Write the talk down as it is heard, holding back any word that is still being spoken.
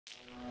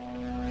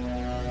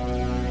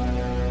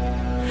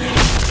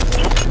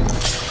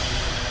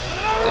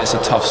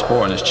it's a tough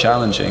sport and it's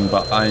challenging,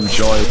 but I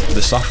enjoy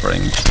the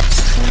suffering.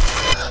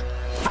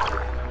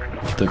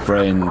 The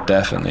brain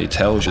definitely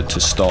tells you to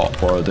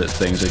stop, or that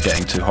things are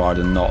getting too hard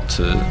and not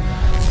to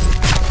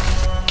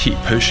keep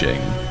pushing,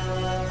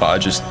 but I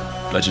just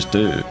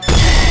do.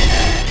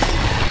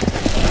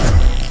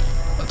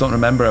 I don't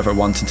remember ever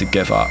wanting to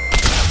give up.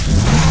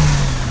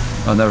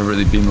 I've never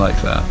really been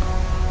like that.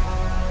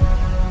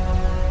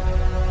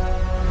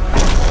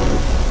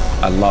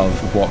 I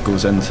love what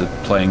goes into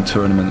playing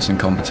tournaments and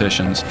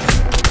competitions.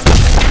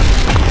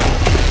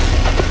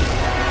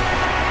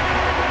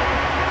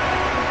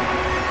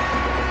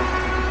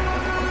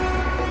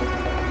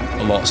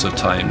 Lots of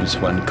times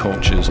when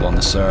coaches on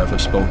the serve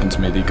have spoken to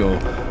me, they go,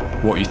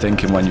 "What are you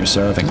thinking when you're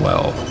serving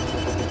well?"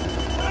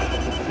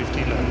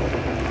 50 low.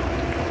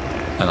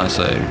 And I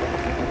say,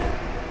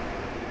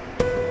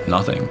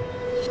 "Nothing.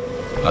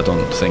 I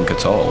don't think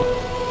at all."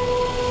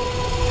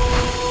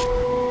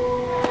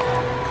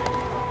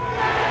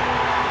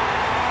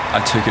 I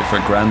took it for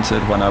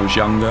granted when I was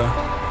younger.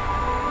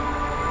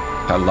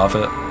 I love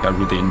it. I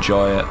really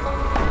enjoy it.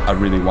 I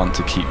really want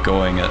to keep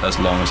going it as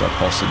long as I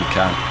possibly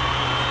can.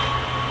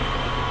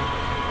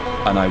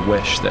 And I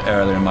wish that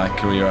earlier in my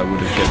career I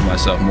would have given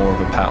myself more of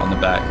a pat on the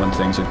back when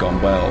things had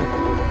gone well.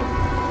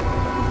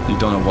 You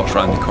don't know what's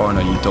around the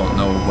corner, you don't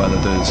know whether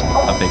there's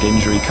a big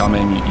injury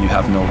coming, you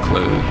have no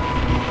clue.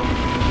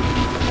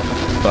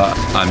 But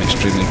I'm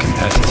extremely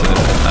competitive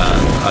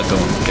and I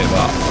don't give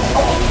up.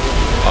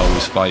 I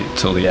always fight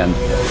till the end.